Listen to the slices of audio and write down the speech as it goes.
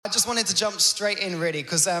just wanted to jump straight in really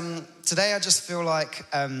because today I just feel like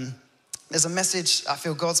there's a message I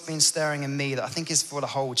feel God's been stirring in me that I think is for the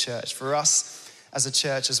whole church, for us as a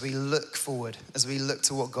church as we look forward, as we look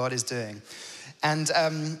to what God is doing. And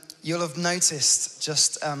you'll have noticed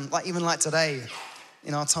just like today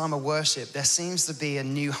in our time of worship, there seems to be a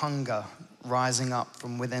new hunger rising up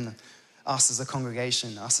from within us as a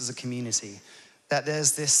congregation, us as a community, that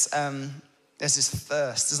there's this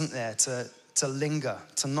thirst, isn't there, to linger,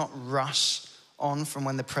 to not rush on from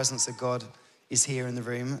when the presence of God is here in the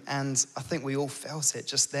room. And I think we all felt it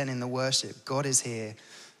just then in the worship. God is here.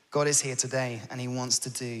 God is here today, and he wants to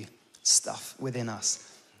do stuff within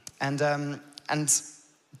us. And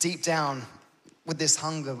deep down, with this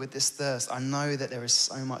hunger, with this thirst, I know that there is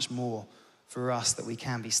so much more for us that we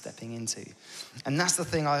can be stepping into. And that's the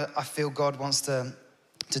thing I feel God wants to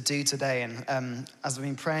do today. And as I've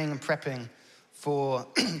been praying and prepping for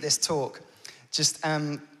this talk, just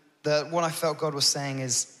what I felt God was saying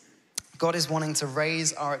is, God is wanting to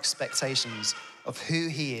raise our expectations of who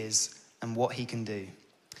he is and what he can do.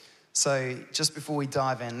 So just before we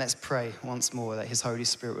dive in, let's pray once more that his Holy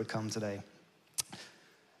Spirit would come today.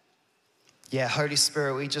 Yeah, Holy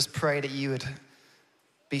Spirit, we just pray that you would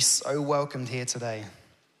be so welcomed here today.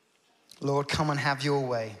 Lord, come and have your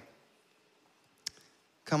way.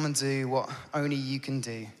 Come and do what only you can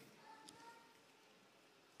do.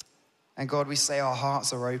 And God, we say our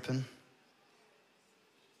hearts are open.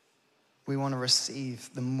 We want to receive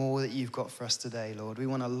the more that you've got for us today, Lord. We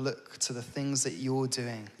want to look to the things that you're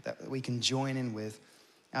doing that we can join in with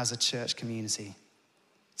as a church community.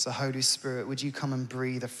 So Holy Spirit, would you come and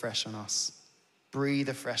breathe afresh on us? Breathe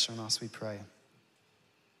afresh on us, we pray.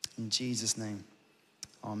 In Jesus' name,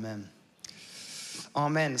 amen.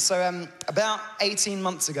 Amen. So about 18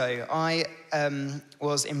 months ago, I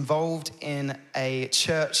was involved in a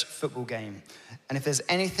church football game. And if there's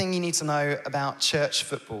anything you need to know about church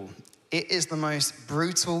football, it is the most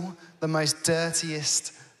brutal, the most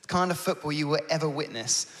dirtiest kind of football you will ever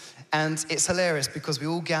witness. And it's hilarious because we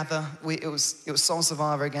all gather. It was Soul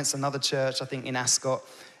Survivor against another church, I think in Ascot.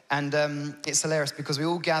 And it's hilarious because we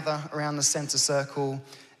all gather around the center circle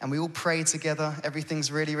and we all pray together.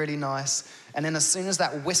 Everything's really, really nice. And then as soon as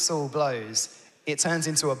that whistle blows, it turns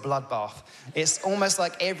into a bloodbath. It's almost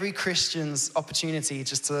like every Christian's opportunity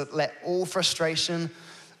just to let all frustration,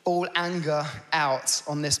 all anger out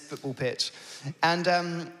on this football pitch. And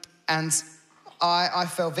I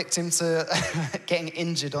fell victim to getting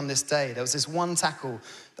injured on this day. There was this one tackle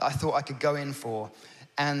that I thought I could go in for.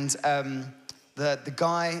 And the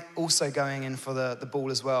guy also going in for the ball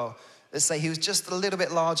as well, let's say he was just a little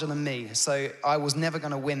bit larger than me. So I was never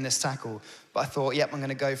going to win this tackle. But I thought, yep, I'm going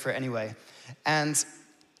to go for it anyway. And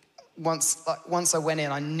once I went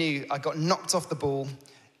in, I knew I got knocked off the ball.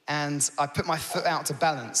 And I put my foot out to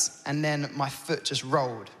balance, and then my foot just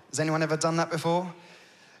rolled. Has anyone ever done that before?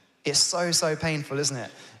 It's so painful, isn't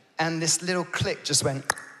it? And this little click just went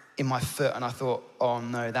in my foot, and I thought, oh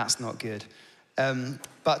no, that's not good.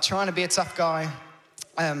 But trying to be a tough guy,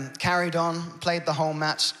 carried on, played the whole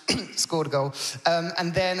match, scored a goal.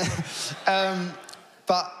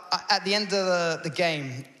 But at the end of the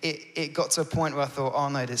game, it got to a point where I thought, oh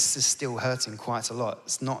no, this is still hurting quite a lot.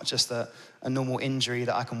 It's not just a normal injury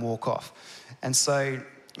that I can walk off. And so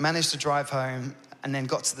managed to drive home and then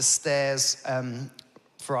got to the stairs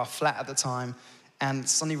for our flat at the time and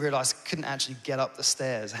suddenly realized I couldn't actually get up the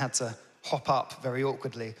stairs. I had to hop up very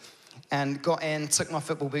awkwardly and got in, took my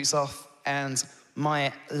football boots off, and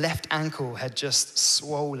my left ankle had just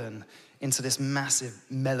swollen into this massive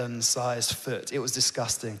melon-sized foot. It was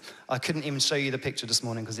disgusting. I couldn't even show you the picture this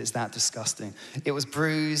morning because it's that disgusting. It was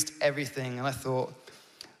bruised, everything, and I thought,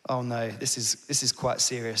 oh no, this is quite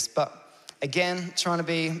serious. But again, trying to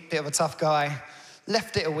be a bit of a tough guy,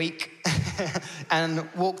 left it a week and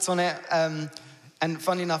walked on it. And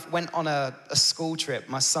funny enough, went on a school trip,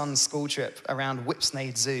 my son's school trip around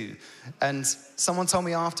Whipsnade Zoo. And someone told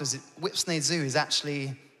me afterwards, Whipsnade Zoo is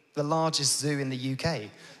actually the largest zoo in the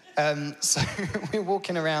UK. So we're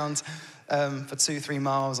walking around for 2-3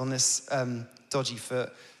 miles on this dodgy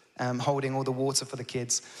foot, holding all the water for the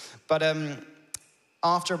kids. But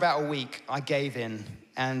after about a week, I gave in.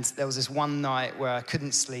 And there was this one night where I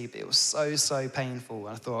couldn't sleep. It was so painful.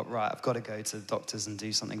 And I thought, right, I've got to go to the doctors and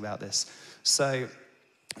do something about this. So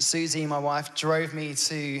Susie, my wife, drove me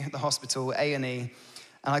to the hospital, A&E, and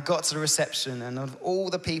I got to the reception. And of all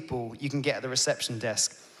the people you can get at the reception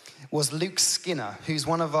desk was Luke Skinner, who's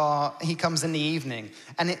he comes in the evening.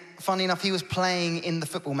 And funny enough, he was playing in the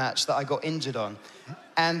football match that I got injured on.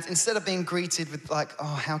 And instead of being greeted with like, oh,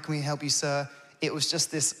 how can we help you, sir? It was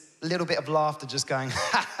just this little bit of laughter just going,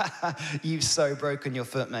 you've so broken your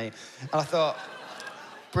foot, mate. And I thought,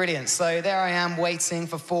 brilliant. So there I am waiting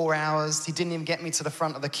for 4 hours. He didn't even get me to the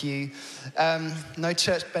front of the queue. No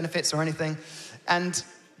church benefits or anything. And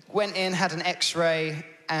went in, had an x-ray,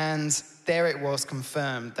 and there it was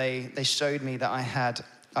confirmed. They showed me that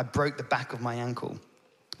I broke the back of my ankle.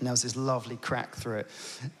 And there was this lovely crack through it.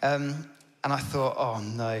 And I thought, oh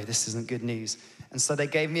no, this isn't good news. And so they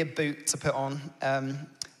gave me a boot to put on.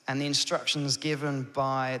 And the instructions given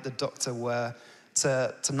by the doctor were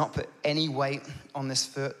to not put any weight on this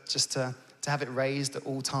foot, just to have it raised at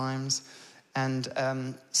all times. And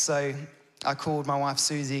so I called my wife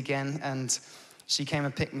Susie again, and she came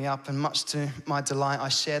and picked me up, and much to my delight, I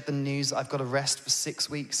shared the news that I've got to rest for 6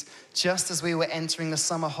 weeks, just as we were entering the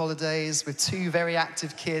summer holidays with 2 very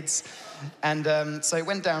active kids. And so it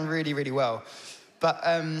went down really, really well. But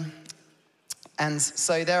and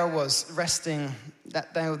so there I was, resting.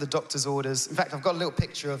 They were the doctor's orders. In fact, I've got a little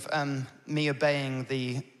picture of me obeying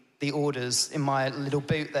the orders in my little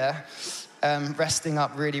boot there, resting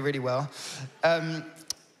up really, really well.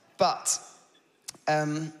 But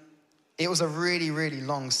it was a really, really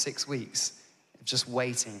long 6 weeks of just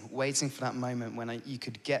waiting for that moment when you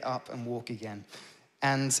could get up and walk again.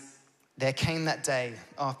 And there came that day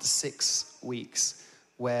after 6 weeks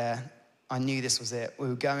where I knew this was it. We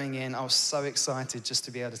were going in. I was so excited just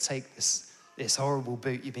to be able to take this horrible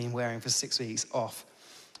boot you've been wearing for 6 weeks off.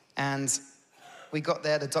 And we got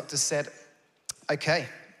there. The doctor said, okay,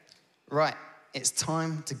 right, it's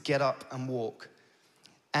time to get up and walk.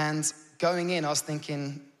 And going in, I was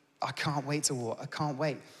thinking, I can't wait to walk. I can't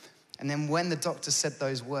wait. And then when the doctor said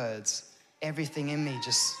those words, everything in me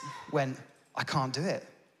just went, I can't do it.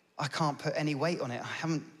 I can't put any weight on it.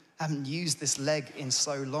 I haven't used this leg in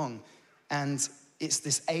so long. And it's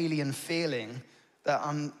this alien feeling that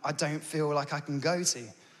I don't feel like I can go to.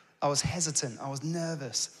 I was hesitant. I was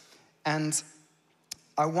nervous. And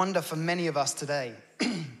I wonder for many of us today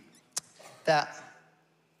that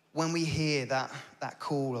when we hear that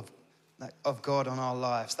call of God on our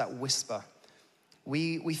lives, that whisper,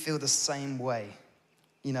 we feel the same way.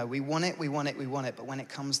 You know, we want it, but when it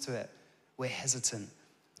comes to it, we're hesitant.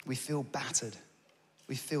 We feel battered.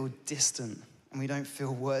 We feel distant, and we don't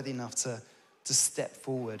feel worthy enough to step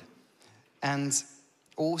forward. And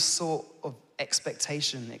all sort of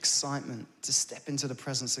expectation, excitement to step into the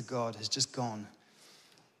presence of God has just gone.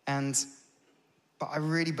 But I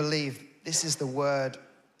really believe this is the word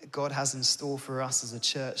God has in store for us as a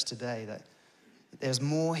church today, that there's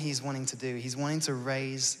more he's wanting to do. He's wanting to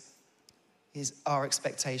raise our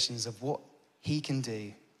expectations of what he can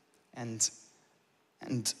do and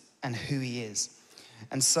who he is.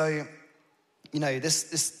 And so, you know,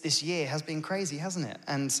 this year has been crazy, hasn't it?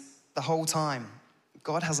 And the whole time,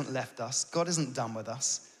 God hasn't left us. God isn't done with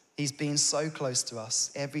us. He's been so close to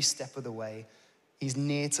us every step of the way. He's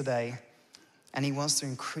near today, and he wants to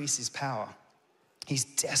increase his power. He's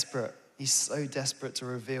desperate. He's so desperate to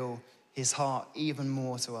reveal his heart even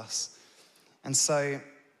more to us. And so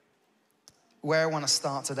where I want to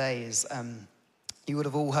start today is, you would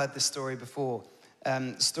have all heard this story before,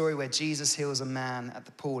 the story where Jesus heals a man at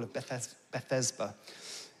the pool of Bethesda.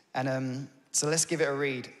 And so let's give it a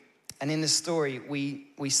read. And in this story,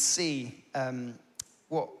 we see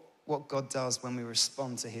what God does when we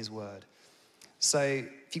respond to his word. So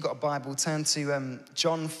if you've got a Bible, turn to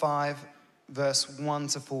John 5, verse 1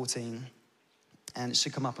 to 14. And it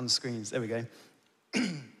should come up on the screens. There we go.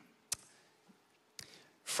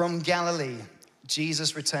 From Galilee,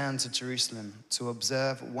 Jesus returned to Jerusalem to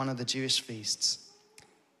observe one of the Jewish feasts.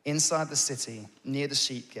 Inside the city, near the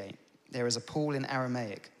sheep gate, there is a pool in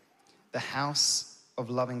Aramaic, the house of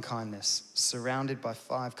loving kindness, surrounded by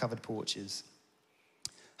 5 covered porches.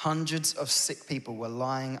 Hundreds of sick people were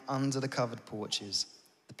lying under the covered porches,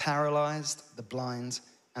 the paralyzed, the blind,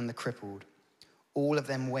 and the crippled, all of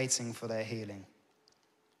them waiting for their healing.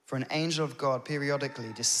 For an angel of God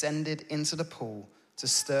periodically descended into the pool to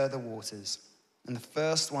stir the waters, and the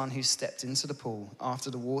first one who stepped into the pool after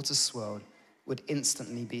the waters swelled would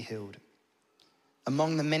instantly be healed.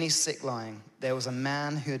 Among the many sick lying, there was a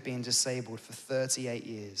man who had been disabled for 38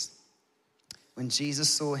 years. When Jesus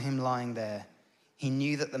saw him lying there, he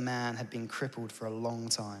knew that the man had been crippled for a long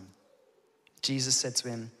time. Jesus said to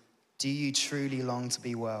him, "Do you truly long to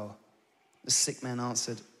be well?" The sick man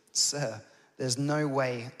answered, "Sir, there's no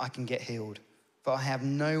way I can get healed, for I have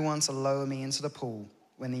no one to lower me into the pool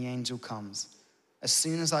when the angel comes. As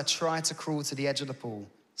soon as I try to crawl to the edge of the pool,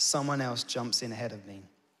 someone else jumps in ahead of me."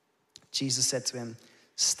 Jesus said to him,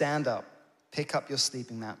 "Stand up, pick up your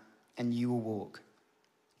sleeping mat, and you will walk."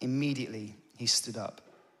 Immediately he stood up.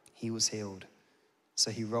 He was healed. So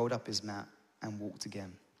he rolled up his mat and walked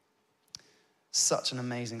again. Such an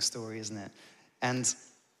amazing story, isn't it? And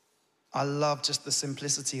I love just the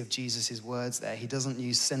simplicity of Jesus' words there. He doesn't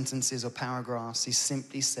use sentences or paragraphs. He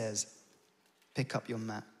simply says, pick up your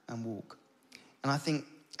mat and walk. And I think,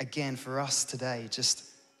 again, for us today, just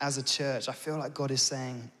as a church, I feel like God is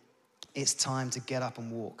saying, it's time to get up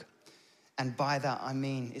and walk. And by that, I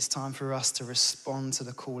mean, it's time for us to respond to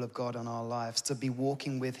the call of God on our lives, to be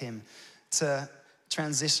walking with him, to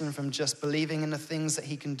transition from just believing in the things that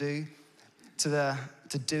he can do to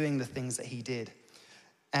doing the things that he did.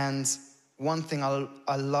 And one thing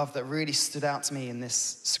I love that really stood out to me in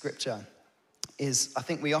this scripture is, I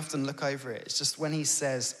think we often look over it. It's just when he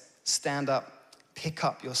says, stand up, pick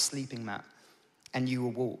up your sleeping mat, and you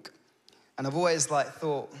will walk. And I've always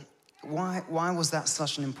thought, why was that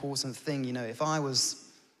such an important thing? You know, if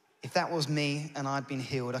that was me and I'd been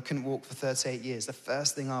healed, I couldn't walk for 38 years, the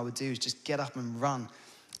first thing I would do is just get up and run,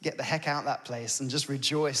 get the heck out of that place and just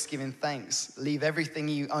rejoice, giving thanks, leave everything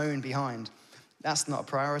you own behind. That's not a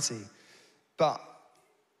priority. But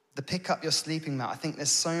the pick up your sleeping mat, I think there's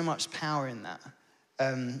so much power in that.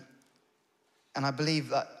 And I believe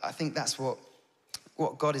that, I think that's what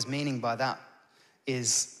God is meaning by that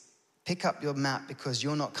is pick up your mat because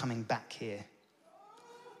you're not coming back here.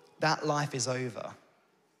 That life is over.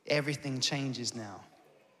 Everything changes now.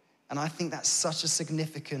 And I think that's such a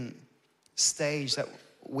significant stage that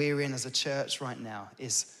we're in as a church right now,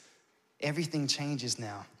 is everything changes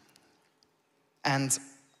now. And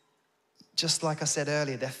just like I said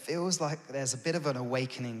earlier, there feels like there's a bit of an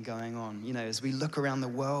awakening going on, you know, as we look around the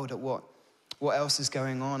world at what else is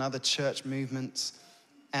going on, other church movements.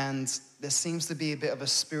 And there seems to be a bit of a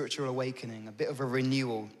spiritual awakening, a bit of a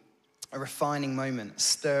renewal, a refining moment,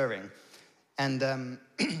 stirring. And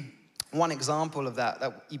one example of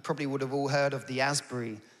that you probably would have all heard of, the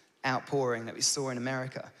Asbury outpouring that we saw in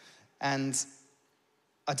America. And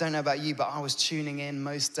I don't know about you, but I was tuning in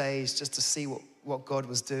most days just to see what God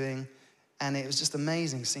was doing. And it was just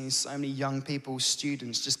amazing seeing so many young people,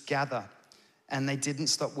 students, just gather. And they didn't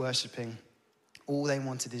stop worshiping. All they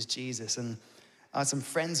wanted is Jesus. And I had some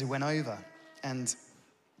friends who went over and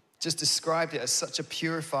just described it as such a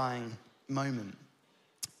purifying moment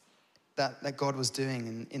that God was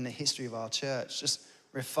doing in the history of our church, just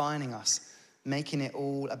refining us, making it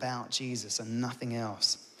all about Jesus and nothing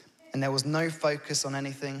else. And there was no focus on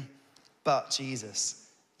anything but Jesus,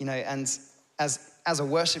 you know. And as a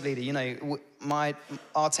worship leader, you know,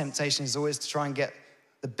 our temptation is always to try and get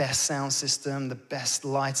the best sound system, the best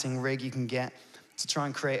lighting rig you can get, to try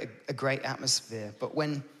and create a great atmosphere. But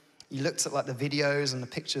when you looked at the videos and the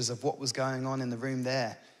pictures of what was going on in the room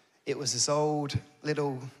there, it was this old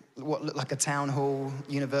little, what looked like a town hall,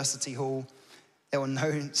 university hall. There were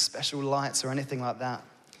no special lights or anything like that.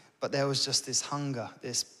 But there was just this hunger,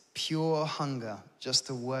 this pure hunger just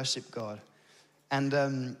to worship God. And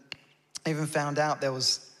I even found out there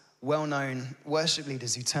was well-known worship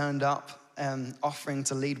leaders who turned up offering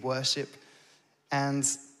to lead worship. And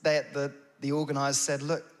the organizers said,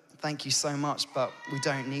 look, thank you so much, but we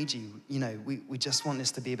don't need you. You know, we just want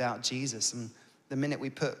this to be about Jesus. And the minute we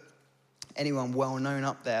put anyone well-known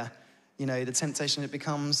up there, you know, the temptation, it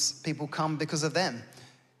becomes people come because of them.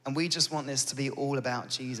 And we just want this to be all about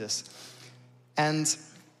Jesus. And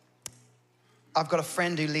I've got a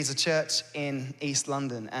friend who leads a church in East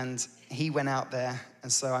London, and he went out there.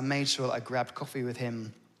 And so I made sure that I grabbed coffee with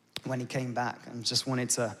him when he came back and just wanted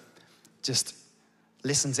to just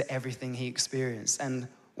listen to everything he experienced. And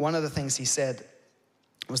one of the things he said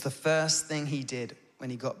was the first thing he did when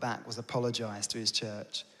he got back was apologize to his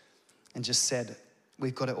church and just said,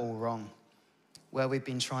 we've got it all wrong. Where we've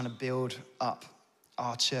been trying to build up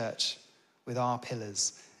our church with our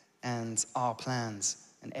pillars and our plans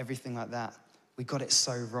and everything like that, we got it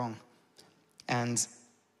so wrong. And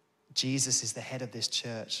Jesus is the head of this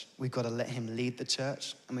church. We've got to let him lead the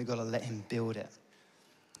church, and we've got to let him build it.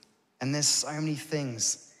 And there's so many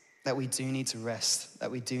things that we do need to rest, that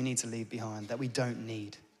we do need to leave behind, that we don't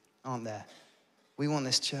need, aren't there? We want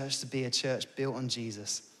this church to be a church built on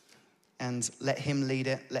Jesus, and let him lead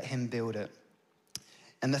it, let him build it.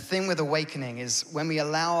 And the thing with awakening is when we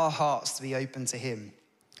allow our hearts to be open to him,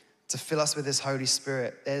 to fill us with his Holy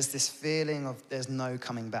Spirit, there's this feeling of there's no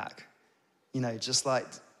coming back. You know, just like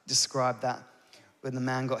described that when the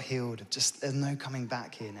man got healed, just there's no coming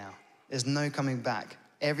back here now. There's no coming back.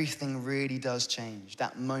 Everything really does change.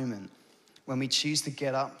 That moment when we choose to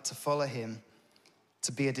get up, to follow him,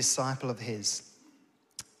 to be a disciple of his.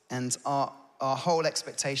 And our whole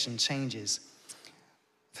expectation changes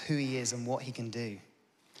of who he is and what he can do.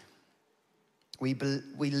 We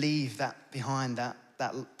leave that behind, that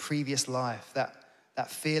previous life, that that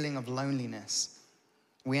feeling of loneliness,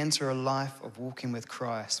 we enter a life of walking with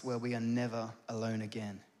Christ where we are never alone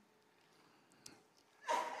again.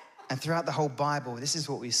 And throughout the whole Bible, this is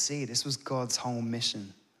what we see. This was God's whole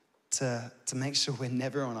mission, to make sure we're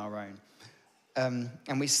never on our own.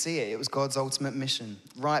 And we see it. It was God's ultimate mission.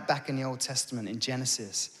 Right back in the Old Testament, in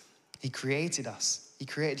Genesis, he created us. He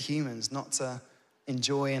created humans not to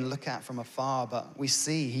enjoy and look at from afar, but we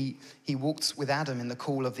see he walked with Adam in the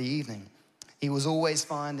cool of the evening. He was always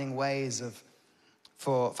finding ways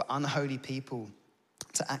for unholy people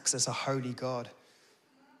to access a holy God.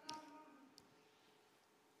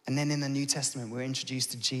 And then in the New Testament, we're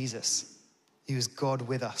introduced to Jesus. He was God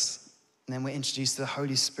with us. And then we're introduced to the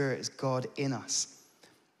Holy Spirit as God in us.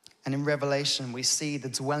 And in Revelation, we see the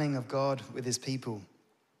dwelling of God with his people.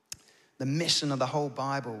 The mission of the whole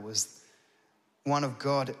Bible was one of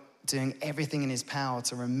God doing everything in his power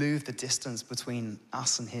to remove the distance between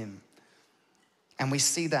us and him. And we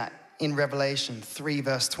see that in Revelation 3,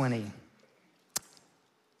 verse 20.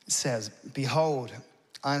 It says, "Behold,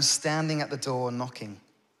 I am standing at the door knocking.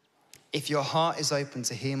 If your heart is open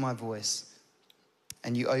to hear my voice,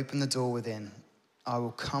 and you open the door within, I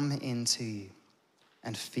will come in to you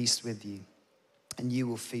and feast with you, and you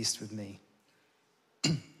will feast with me."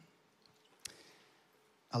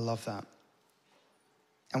 I love that.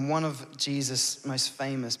 And one of Jesus' most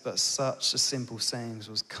famous but such a simple sayings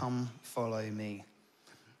was, "Come, follow me."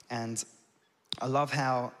 And I love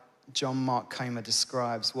how John Mark Comer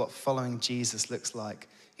describes what following Jesus looks like.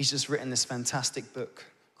 He's just written this fantastic book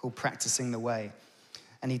called Practicing the Way.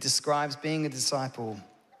 And he describes being a disciple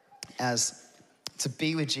as to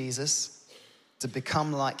be with Jesus, to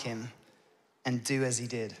become like him, and do as he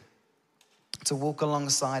did. To walk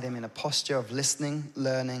alongside him in a posture of listening,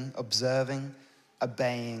 learning, observing,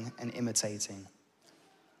 obeying, and imitating.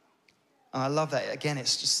 And I love that. Again,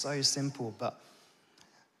 it's just so simple, but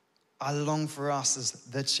I long for us as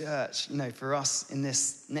the church, for us in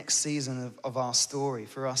this next season of our story,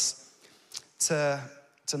 for us to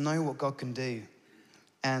know what God can do,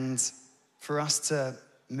 and for us to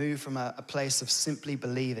move from a place of simply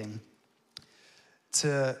believing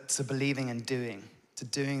to believing and doing, to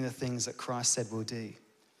doing the things that Christ said we'll do.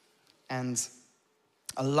 And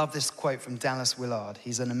I love this quote from Dallas Willard.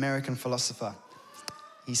 He's an American philosopher.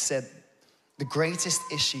 He said, "The greatest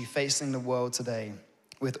issue facing the world today,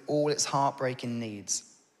 with all its heartbreaking needs,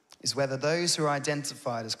 is whether those who are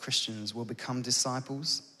identified as Christians will become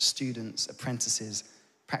disciples, students, apprentices,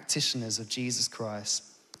 practitioners of Jesus Christ,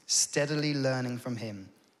 steadily learning from him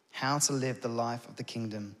how to live the life of the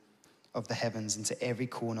kingdom of the heavens into every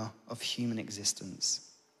corner of human existence."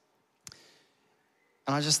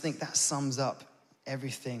 And I just think that sums up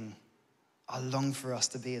everything I long for us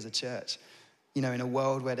to be as a church. In a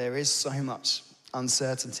world where there is so much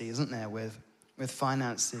uncertainty, isn't there, with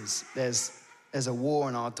finances. There's a war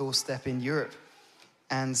on our doorstep in Europe.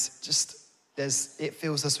 And it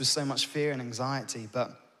fills us with so much fear and anxiety.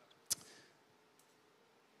 But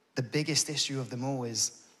the biggest issue of them all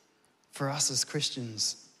is for us as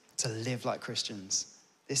Christians to live like Christians.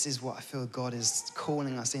 This is what I feel God is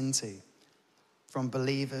calling us into. From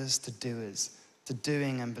believers to doers, to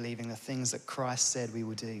doing and believing the things that Christ said we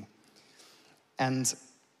will do. And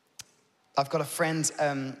I've got a friend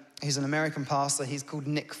who's an American pastor. He's called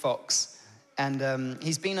Nick Fox. And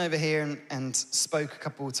he's been over here and spoke a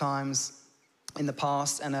couple of times in the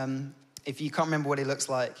past. And if you can't remember what he looks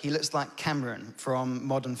like Cameron from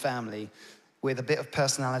Modern Family with a bit of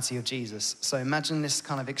personality of Jesus. So imagine this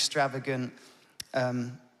kind of extravagant,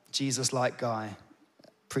 Jesus-like guy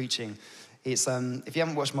preaching. It's if you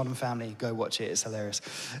haven't watched Modern Family, go watch it. It's hilarious.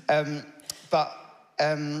 But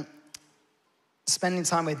spending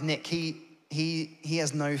time with Nick, he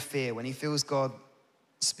has no fear. When he feels God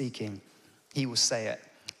speaking, he will say it.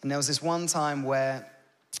 And there was this one time where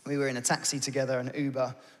we were in a taxi together, an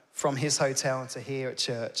Uber, from his hotel to here at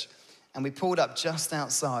church. And we pulled up just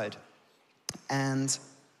outside. And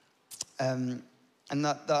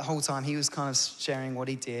that whole time he was kind of sharing what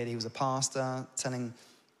he did. He was a pastor, telling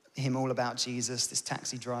him all about Jesus, this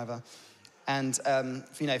taxi driver. And,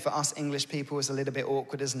 for us English people, it's a little bit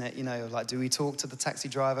awkward, isn't it? Like, do we talk to the taxi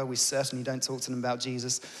driver? We certainly don't talk to them about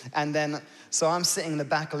Jesus. And then, so I'm sitting in the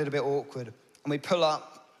back a little bit awkward. And we pull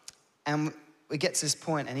up and we get to this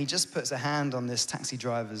point and he just puts a hand on this taxi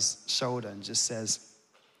driver's shoulder and just says,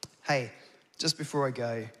 "Hey, just before I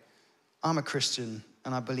go, I'm a Christian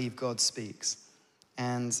and I believe God speaks.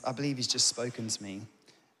 And I believe he's just spoken to me.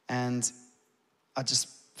 And I just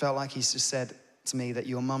felt like he's just said to me that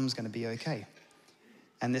your mum's going to be okay."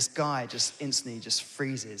 And this guy just instantly just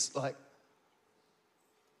freezes,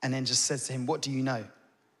 and then just says to him, "What do you know?"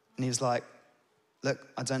 And he was like, look,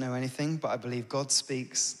 I don't know anything, but I believe God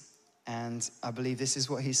speaks, and I believe this is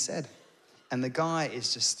what he said. And the guy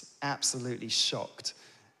is just absolutely shocked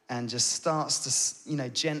and just starts to,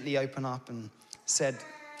 gently open up and said,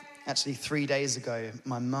 actually 3 days ago,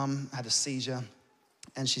 my mum had a seizure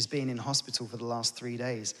and she's been in hospital for the last 3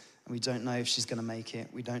 days. And we don't know if she's going to make it.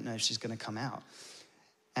 We don't know if she's going to come out.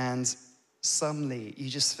 And suddenly you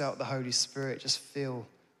just felt the Holy Spirit just fill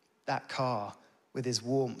that car with his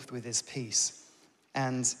warmth, with his peace.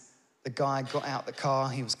 And the guy got out the car.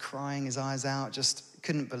 He was crying his eyes out, just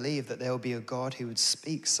couldn't believe that there would be a God who would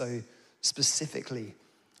speak so specifically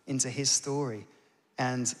into his story.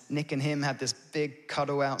 And Nick and him had this big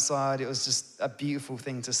cuddle outside. It was just a beautiful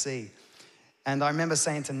thing to see. And I remember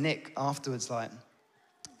saying to Nick afterwards, like,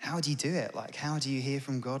 how do you do it? Like, how do you hear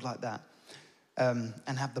from God like that? And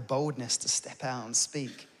have the boldness to step out and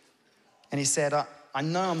speak. And he said, I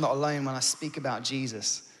know I'm not alone when I speak about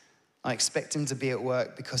Jesus. I expect him to be at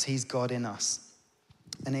work because he's God in us.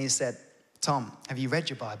 And he said, Tom, have you read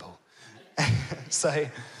your Bible? So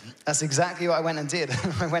that's exactly what I went and did.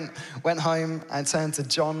 I went home and turned to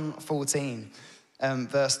John 14,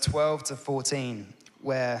 verse 12 to 14,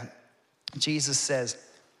 where Jesus says,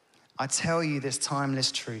 I tell you this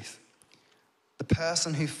timeless truth. The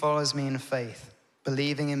person who follows me in faith,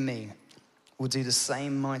 believing in me, will do the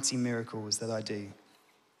same mighty miracles that I do,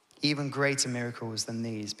 even greater miracles than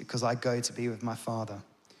these, because I go to be with my Father.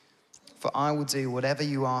 For I will do whatever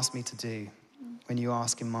you ask me to do when you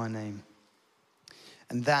ask in my name.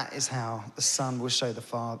 And that is how the Son will show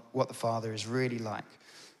what the Father is really like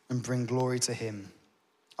and bring glory to him.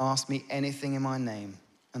 Ask me anything in my name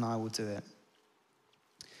and I will do it.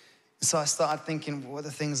 And so I started thinking, what are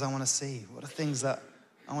the things I want to see? What are things that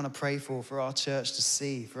I want to pray for our church to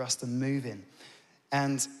see, for us to move in?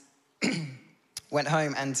 And went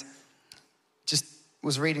home and just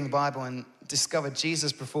was reading the Bible and discovered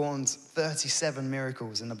Jesus performed 37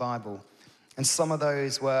 miracles in the Bible. And some of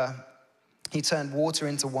those were, he turned water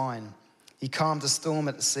into wine. He calmed a storm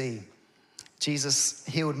at the sea. Jesus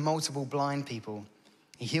healed multiple blind people.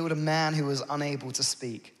 He healed a man who was unable to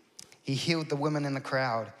speak. He healed the woman in the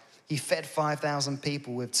crowd. He fed 5,000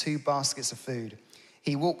 people with 2 baskets of food.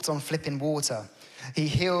 He walked on flipping water. He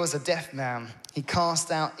heals a deaf man. He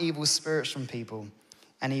cast out evil spirits from people.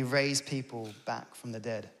 And he raised people back from the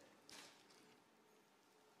dead.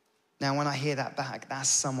 Now, when I hear that back, that's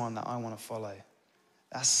someone that I want to follow.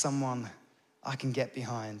 That's someone I can get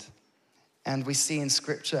behind. And we see in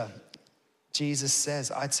Scripture, Jesus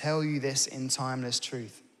says, I tell you this in timeless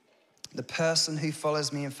truth. The person who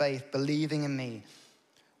follows me in faith, believing in me,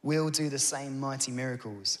 will do the same mighty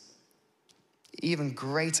miracles, even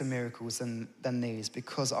greater miracles than these,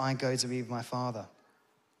 because I go to be with my Father.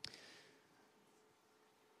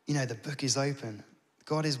 The book is open.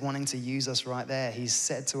 God is wanting to use us right there. He's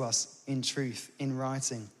said to us in truth, in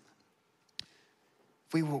writing.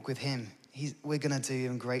 If we walk with him, we're going to do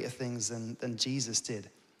even greater things than Jesus did.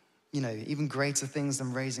 Even greater things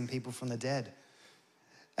than raising people from the dead.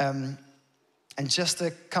 And just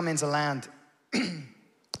to come into land,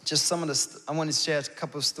 just some of I wanted to share a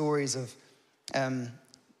couple of stories of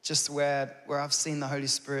just where I've seen the Holy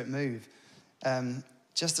Spirit move.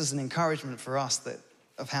 Just as an encouragement for us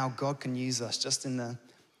of how God can use us just in the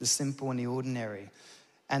simple and the ordinary.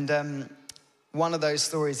 And one of those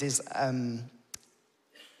stories is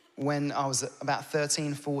when I was about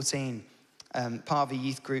 13, 14, part of a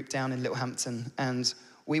youth group down in Littlehampton, and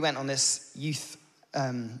we went on this youth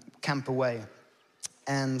camp away.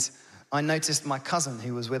 And I noticed my cousin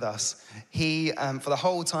who was with us, he, for the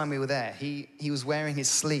whole time we were there, he was wearing his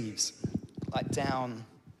sleeves like down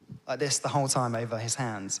like this the whole time over his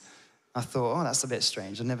hands. I thought, oh, that's a bit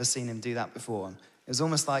strange. I've never seen him do that before. It was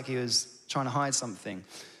almost like he was trying to hide something.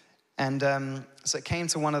 And so it came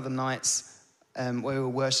to one of the nights where we were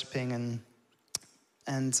worshiping,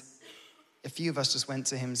 and a few of us just went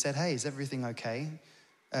to him and said, hey, is everything okay?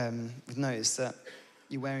 We've noticed that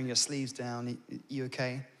you're wearing your sleeves down. You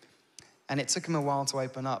okay? And it took him a while to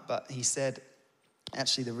open up, but he said,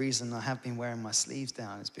 actually, the reason I have been wearing my sleeves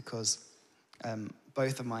down is because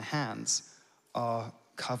both of my hands are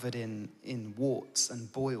covered in warts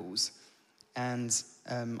and boils, and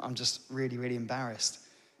I'm just really, really embarrassed.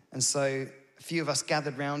 And so a few of us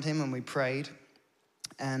gathered around him and we prayed,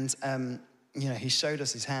 and he showed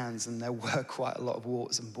us his hands, and there were quite a lot of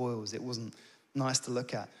warts and boils. It wasn't nice to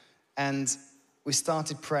look at. And we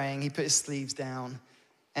started praying. He put his sleeves down,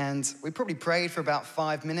 and we probably prayed for about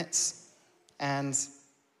 5 minutes, and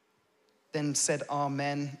then said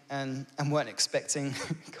amen, and weren't expecting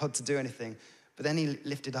God to do anything. But then he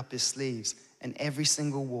lifted up his sleeves, and every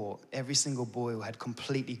single wart, every single boil had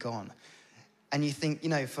completely gone. And you think, you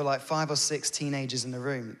know, for like 5 or 6 teenagers in the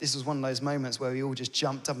room, this was one of those moments where we all just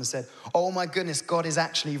jumped up and said, oh my goodness, God is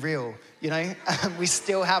actually real, you know? And we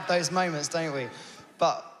still have those moments, don't we?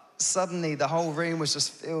 But suddenly the whole room was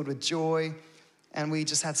just filled with joy, and we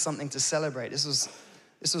just had something to celebrate. This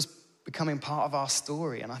was becoming part of our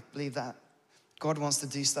story, and I believe that God wants to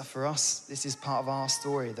do stuff for us. This is part of our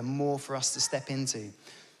story, the more for us to step into.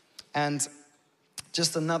 And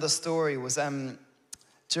just another story was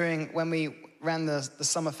during when we ran the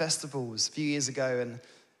summer festivals a few years ago,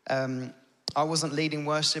 and I wasn't leading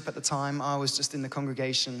worship at the time. I was just in the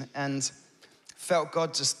congregation and felt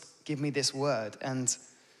God just give me this word. And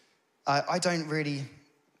I don't really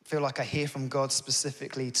feel like I hear from God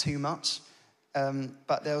specifically too much,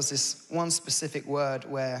 but there was this one specific word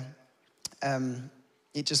where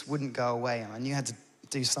it just wouldn't go away, and I knew I had to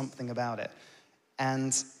do something about it.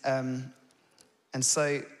 And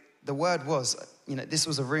so the word was, you know, this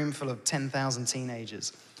was a room full of 10,000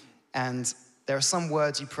 teenagers, and there are some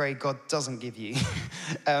words you pray God doesn't give you,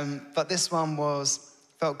 but this one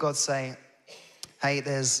felt God say, hey,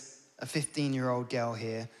 there's a 15-year-old girl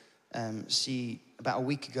here. She, about a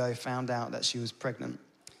week ago, found out that she was pregnant,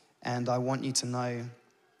 and I want her to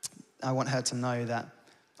know that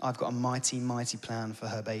I've got a mighty, mighty plan for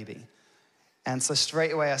her baby. And so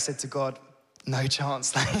straight away I said to God, no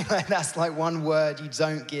chance. That's like one word you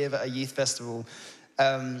don't give at a youth festival.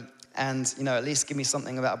 And, you know, at least give me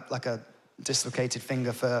something about like a dislocated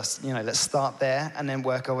finger first. You know, let's start there and then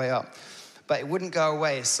work our way up. But it wouldn't go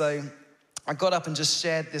away. So I got up and just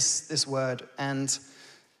shared this word. And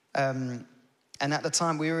at the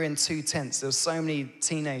time we were in 2 tents. There were so many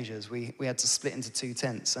teenagers. We had to split into 2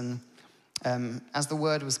 tents. And as the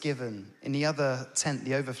word was given, in the other tent,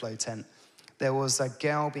 the overflow tent, there was a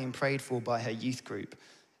girl being prayed for by her youth group,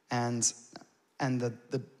 and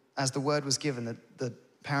as the word was given,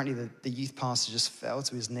 apparently the youth pastor just fell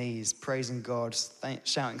to his knees, praising God,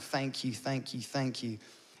 shouting, "Thank you, thank you, thank you."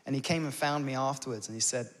 And he came and found me afterwards, and he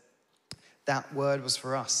said, "That word was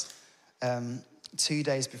for us." 2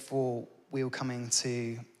 days before we were coming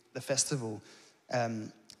to the festival,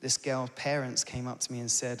 this girl's parents came up to me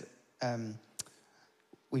and said,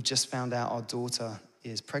 "We just found out our daughter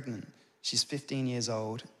is pregnant. She's 15 years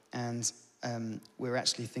old, and we're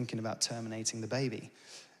actually thinking about terminating the baby.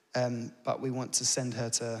 But we want to send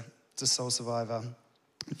her to Soul Survivor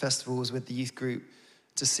festivals with the youth group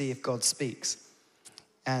to see if God speaks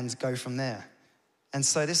and go from there." And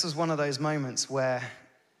so this was one of those moments where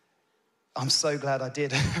I'm so glad I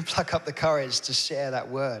did pluck up the courage to share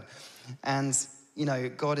that word. And, you know,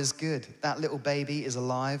 God is good. That little baby is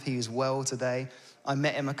alive. He is well today. I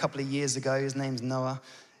met him a couple of years ago. His name's Noah.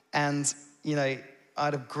 And, you know, I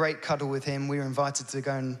had a great cuddle with him. We were invited to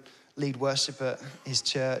go and lead worship at his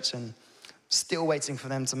church, and still waiting for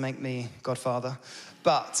them to make me godfather.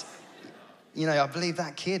 But, you know, I believe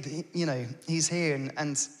that kid, you know, he's here.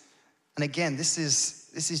 And again, this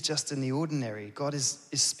is just in the ordinary. God is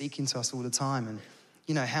speaking to us all the time. And,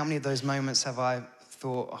 you know, how many of those moments have I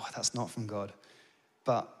thought, oh, that's not from God?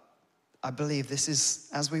 But I believe this is,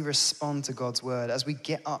 as we respond to God's word, as we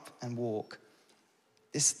get up and walk,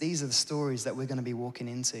 these are the stories that we're going to be walking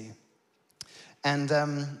into.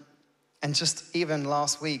 And just even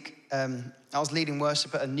last week, I was leading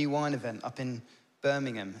worship at a New Wine event up in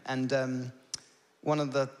Birmingham. And one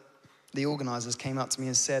of the organizers came up to me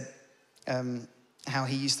and said how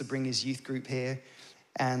he used to bring his youth group here.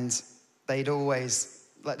 And they'd always,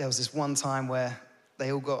 like there was this one time where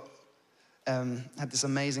they all got, had this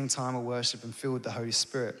amazing time of worship and filled with the Holy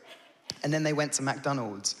Spirit. And then they went to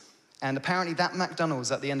McDonald's. And apparently that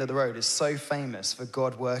McDonald's at the end of the road is so famous for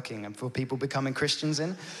God working and for people becoming Christians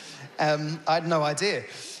in. I had no idea.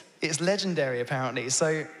 It's legendary, apparently.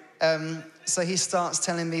 So he starts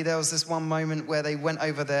telling me there was this one moment where they went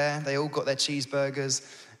over there, they all got their cheeseburgers,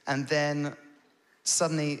 and then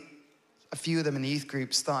suddenly a few of them in the youth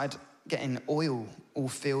group started getting oil all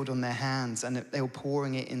filled on their hands, and they were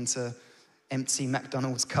pouring it into empty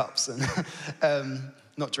McDonald's cups and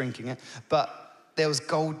not drinking it, but there was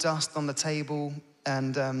gold dust on the table,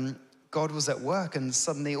 and God was at work, and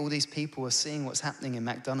suddenly all these people were seeing what's happening in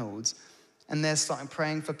McDonald's, and they're starting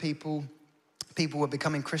praying for people. People were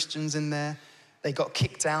becoming Christians in there. They got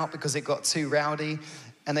kicked out because it got too rowdy,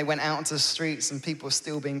 and they went out into the streets, and people were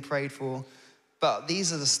still being prayed for. But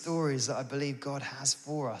these are the stories that I believe God has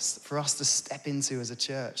for us to step into as a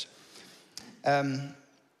church.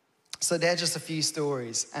 So they're just a few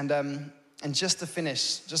stories, and just to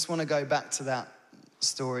finish, just want to go back to that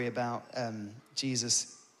story about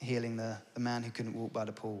Jesus healing the man who couldn't walk by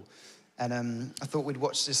the pool. And I thought we'd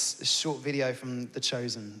watch this short video from The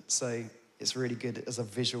Chosen. So it's really good as a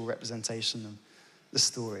visual representation of the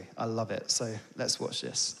story. I love it. So let's watch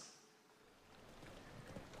this.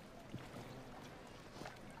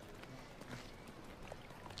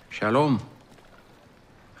 Shalom.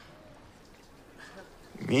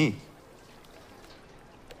 Me?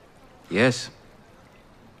 Yes.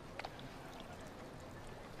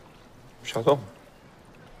 Shalom.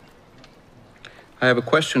 I have a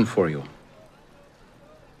question for you.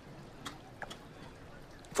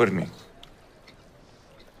 For me.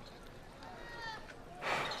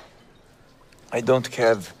 I don't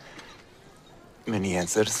have many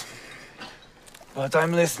answers, but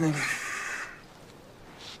I'm listening.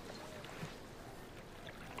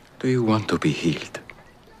 Do you want to be healed?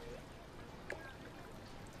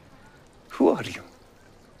 Who are you?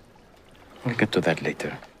 We'll get to that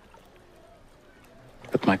later.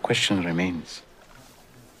 But my question remains.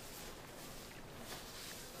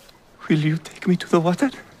 Will you take me to the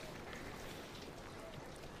water?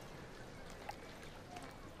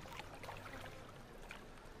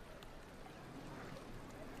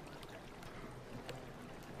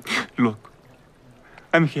 Look,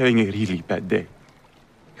 I'm having a really bad day.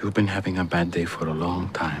 You've been having a bad day for a long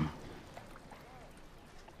time.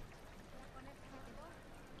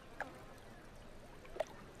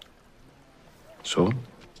 So?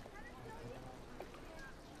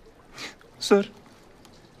 Sir,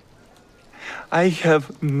 I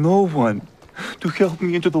have no one to help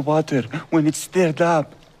me into the water when it's stirred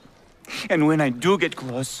up. And when I do get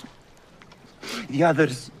close, the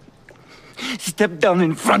others step down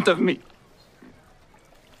in front of me.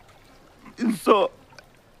 And so...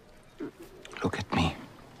 Look at me.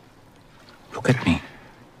 Look at me.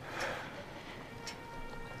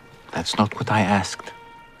 That's not what I asked.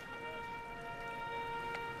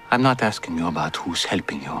 I'm not asking you about who's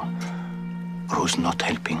helping you, or who's not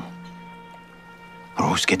helping, or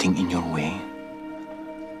who's getting in your way.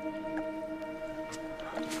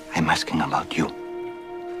 I'm asking about you.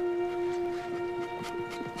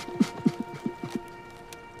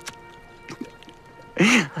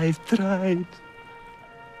 I've tried.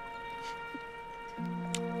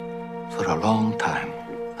 For a long time,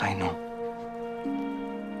 I know.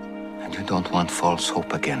 And you don't want false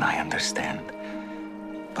hope again, I understand.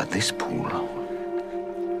 But this pool,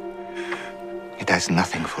 it has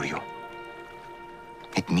nothing for you.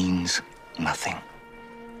 It means nothing.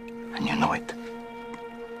 And you know it.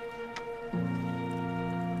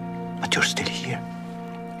 But you're still here.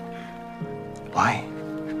 Why?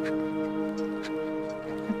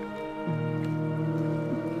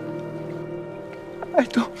 I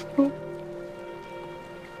don't know.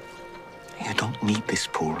 You don't need this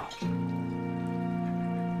pool.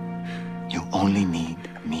 You only need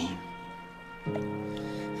me.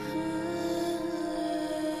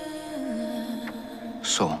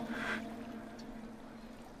 So,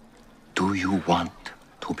 do you want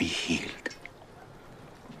to be healed?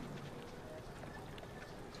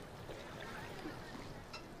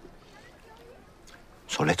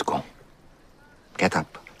 So let's go. Get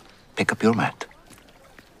up, pick up your mat,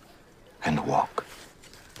 and walk.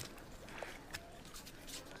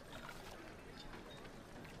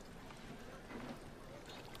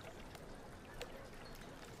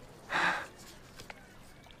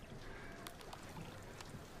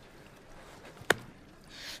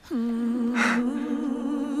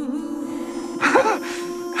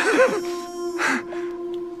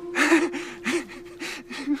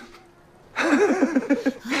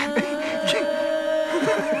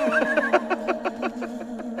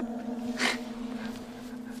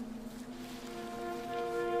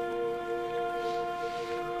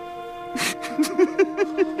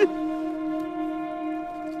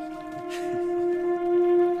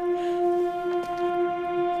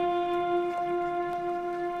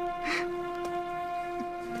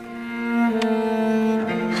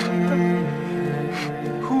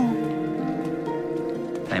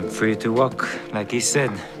 I'm free to walk, like he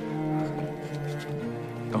said.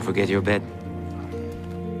 Don't forget your bed.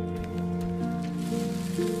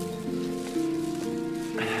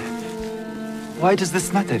 Why does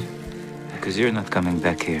this matter? Because you're not coming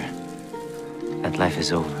back here. That life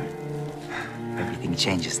is over. Everything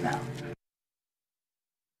changes now.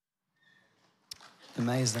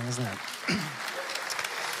 Amazing, isn't it?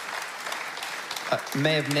 I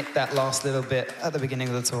may have nicked that last little bit at the beginning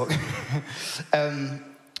of the talk.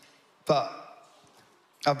 But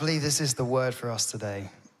I believe this is the word for us today.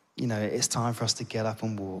 You know, it's time for us to get up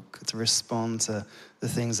and walk, to respond to the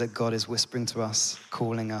things that God is whispering to us,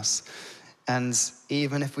 calling us. And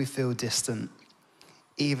even if we feel distant,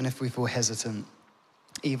 even if we feel hesitant,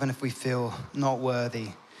 even if we feel not worthy,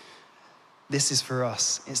 this is for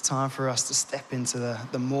us. It's time for us to step into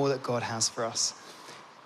the more that God has for us.